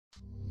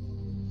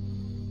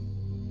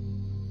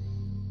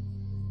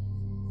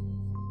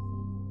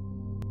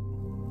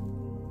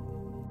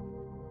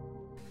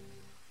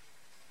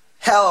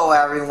Hello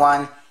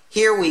everyone,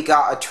 here we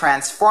got a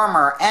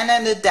transformer and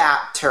an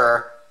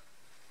adapter,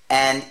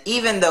 and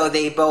even though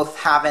they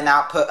both have an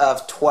output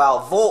of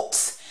 12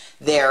 volts,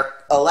 their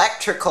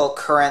electrical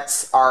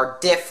currents are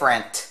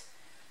different.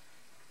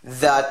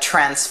 The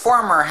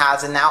transformer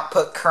has an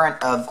output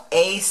current of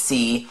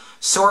AC,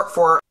 short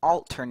for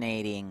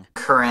alternating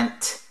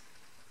current.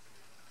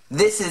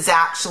 This is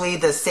actually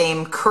the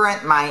same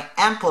current my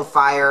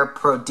amplifier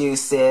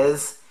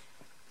produces,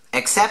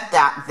 except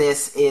that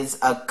this is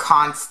a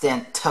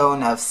constant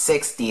tone of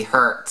 60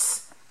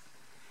 Hertz.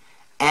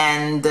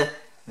 And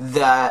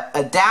the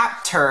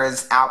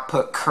adapter's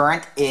output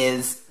current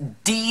is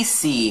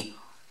DC,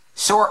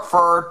 short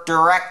for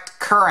direct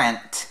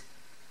current.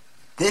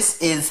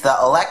 This is the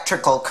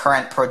electrical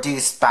current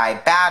produced by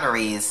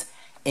batteries,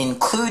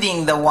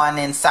 including the one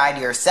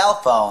inside your cell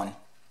phone.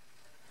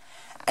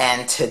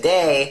 And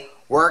today,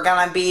 we're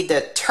going to be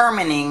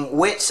determining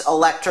which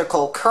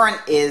electrical current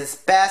is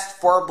best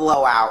for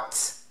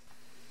blowouts.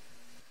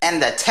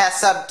 And the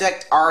test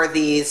subject are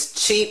these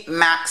cheap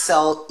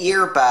Maxell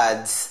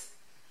earbuds.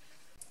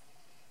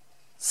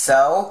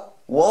 So,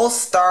 we'll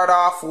start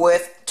off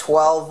with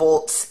 12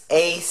 volts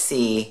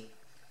AC.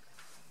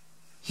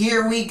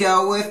 Here we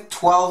go with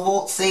 12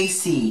 volts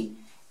AC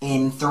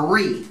in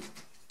 3,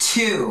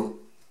 2,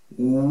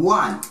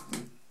 1.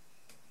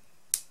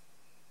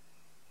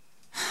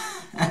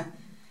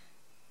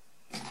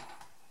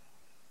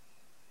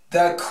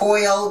 The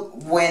coil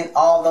went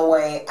all the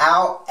way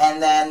out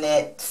and then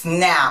it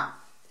snapped.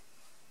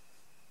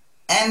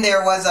 And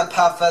there was a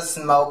puff of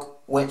smoke,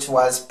 which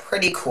was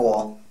pretty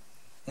cool.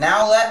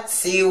 Now let's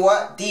see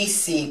what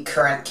DC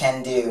current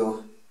can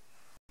do.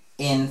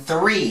 In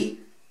 3,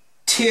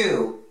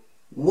 2,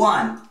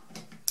 1.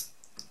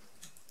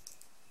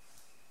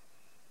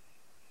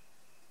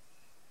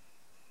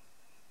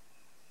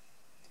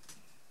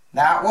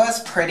 That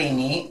was pretty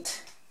neat.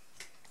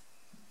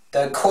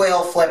 The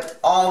coil flipped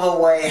all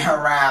the way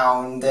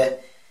around,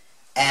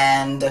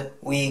 and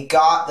we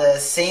got the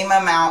same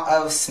amount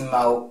of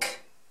smoke.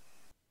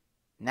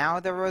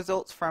 Now the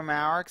results from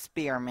our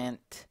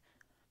experiment.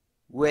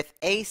 With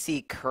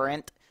AC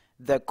current,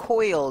 the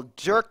coil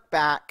jerked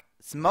back,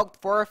 smoked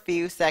for a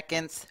few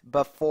seconds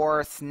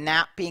before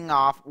snapping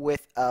off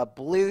with a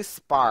blue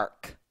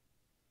spark.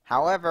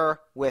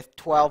 However, with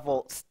 12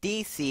 volts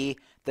DC,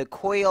 the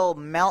coil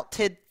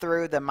melted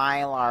through the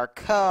mylar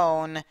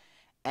cone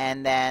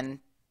and then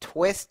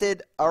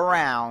twisted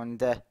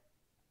around.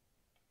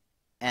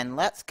 And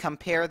let's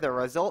compare the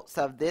results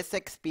of this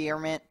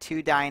experiment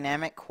to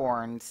dynamic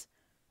horns.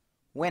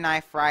 When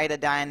I fried a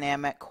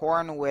dynamic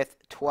horn with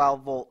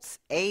 12 volts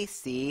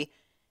AC,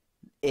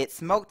 it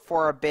smoked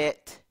for a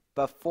bit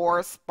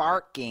before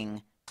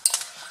sparking.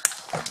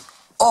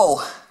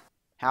 Oh!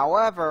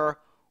 However,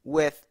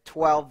 with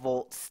 12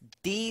 volts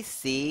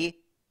DC,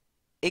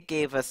 it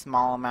gave a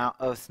small amount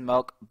of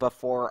smoke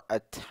before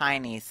a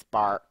tiny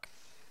spark.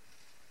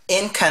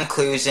 In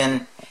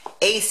conclusion,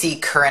 AC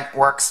current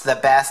works the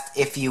best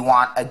if you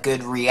want a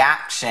good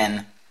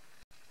reaction.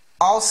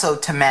 Also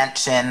to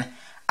mention,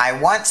 I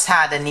once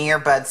had an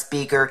earbud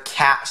speaker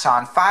catch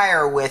on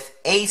fire with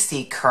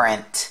AC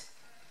current.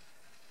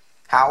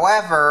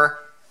 However,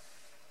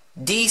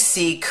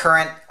 DC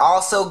current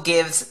also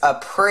gives a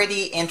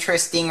pretty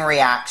interesting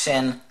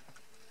reaction.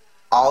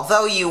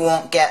 Although you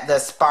won't get the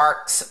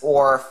sparks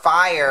or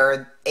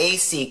fire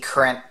AC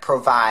current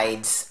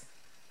provides.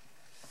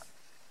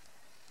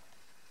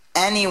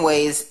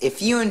 Anyways,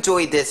 if you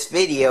enjoyed this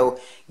video,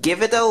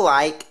 give it a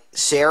like,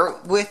 share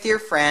it with your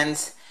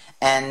friends,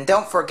 and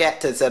don't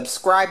forget to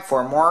subscribe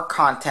for more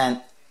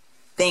content.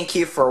 Thank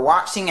you for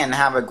watching and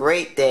have a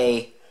great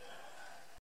day.